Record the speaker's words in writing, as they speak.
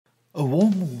A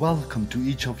warm welcome to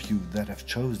each of you that have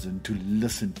chosen to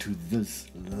listen to this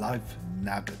Life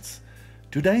Nuggets.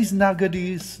 Today's nugget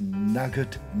is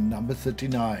nugget number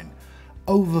 39,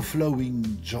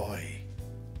 overflowing joy.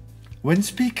 When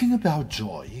speaking about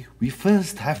joy, we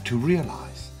first have to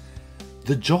realize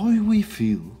the joy we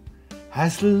feel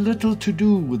has little to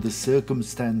do with the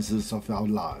circumstances of our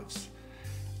lives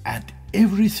and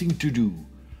everything to do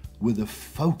with the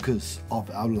focus of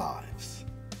our lives.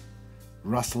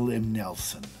 Russell M.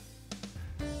 Nelson.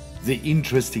 The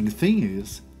interesting thing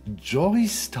is, joy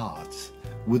starts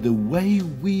with the way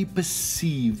we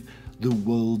perceive the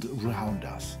world around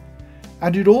us,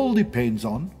 and it all depends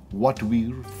on what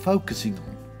we're focusing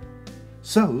on.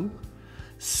 So,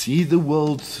 see the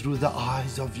world through the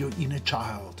eyes of your inner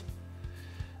child,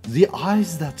 the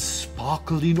eyes that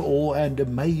sparkle in awe and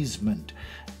amazement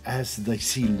as they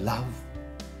see love,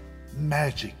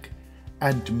 magic,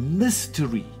 and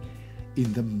mystery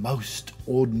in the most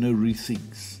ordinary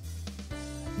things.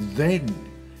 Then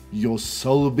your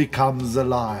soul becomes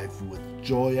alive with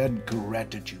joy and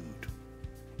gratitude.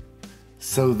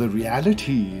 So the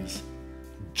reality is,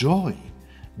 joy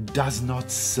does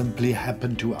not simply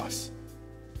happen to us.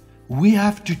 We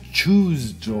have to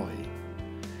choose joy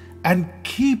and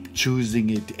keep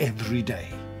choosing it every day.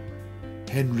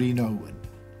 Henry Nouwen.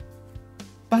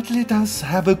 But let us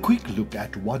have a quick look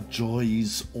at what joy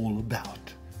is all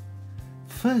about.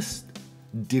 First,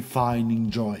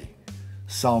 defining joy.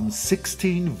 Psalm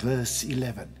 16 verse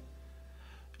 11.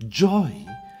 Joy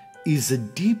is a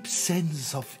deep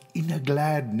sense of inner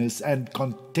gladness and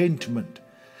contentment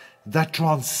that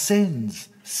transcends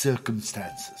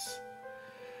circumstances.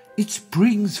 It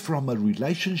springs from a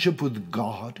relationship with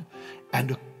God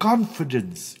and a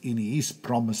confidence in His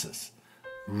promises,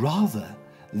 rather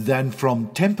than from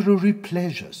temporary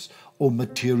pleasures or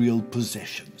material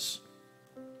possessions.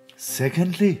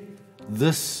 Secondly,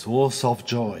 the source of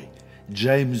joy.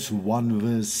 James 1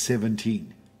 verse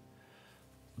 17.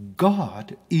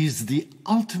 God is the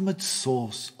ultimate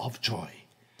source of joy.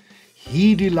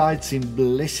 He delights in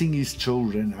blessing His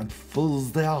children and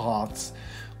fills their hearts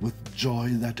with joy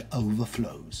that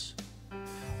overflows.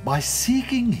 By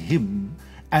seeking Him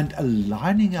and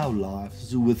aligning our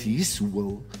lives with His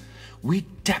will, we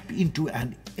tap into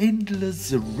an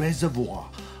endless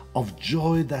reservoir of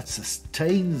joy that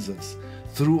sustains us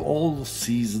through all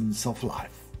seasons of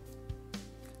life.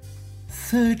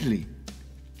 Thirdly,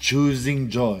 choosing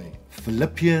joy.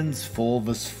 Philippians 4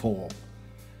 verse 4.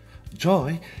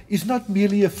 Joy is not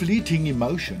merely a fleeting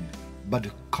emotion, but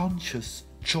a conscious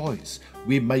choice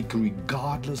we make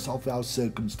regardless of our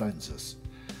circumstances.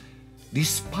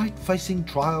 Despite facing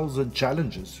trials and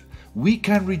challenges, we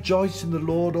can rejoice in the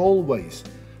Lord always,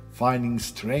 finding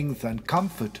strength and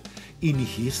comfort in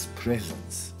His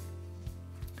presence.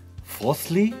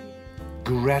 Fourthly,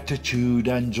 gratitude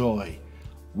and joy.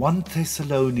 1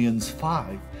 Thessalonians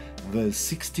 5 verse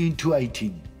 16 to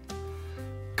 18.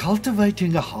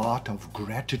 Cultivating a heart of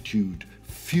gratitude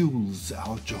fuels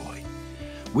our joy.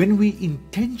 When we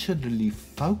intentionally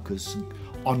focus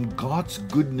on God's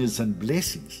goodness and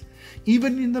blessings,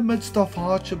 even in the midst of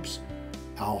hardships,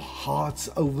 our hearts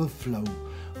overflow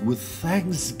with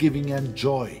thanksgiving and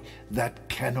joy that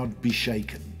cannot be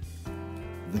shaken.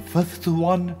 The fifth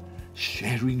one,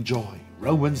 sharing joy.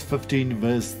 Romans 15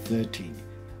 verse 13.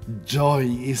 Joy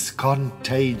is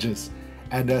contagious,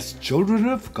 and as children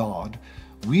of God,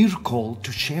 we're called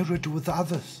to share it with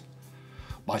others.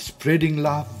 By spreading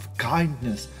love,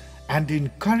 kindness, and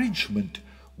encouragement,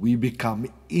 we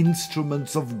become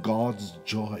instruments of God's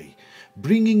joy,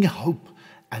 bringing hope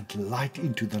and light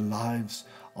into the lives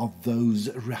of those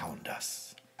around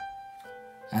us.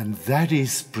 And that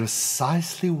is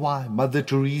precisely why Mother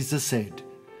Teresa said,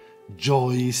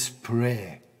 joy is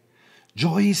prayer,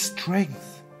 joy is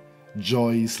strength,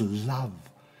 joy is love,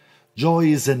 joy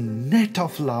is a net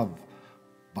of love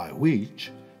by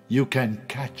which you can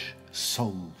catch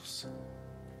souls.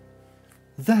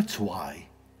 That's why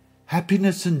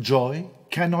happiness and joy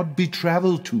cannot be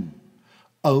traveled to,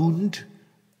 owned,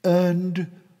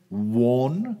 earned,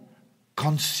 worn,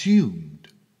 consumed.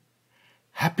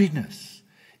 Happiness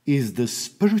is the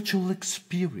spiritual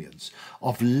experience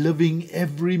of living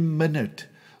every minute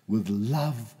with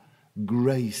love,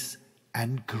 grace,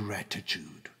 and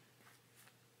gratitude.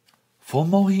 For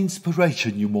more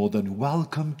inspiration, you're more than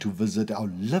welcome to visit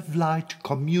our Live Light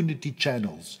community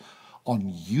channels on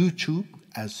YouTube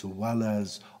as well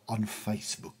as on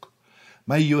Facebook.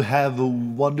 May you have a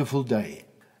wonderful day,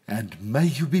 and may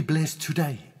you be blessed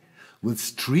today with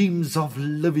streams of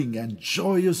living and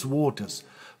joyous waters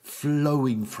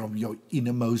flowing from your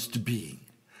innermost being.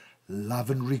 Love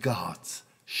and regards,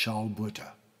 Shalom.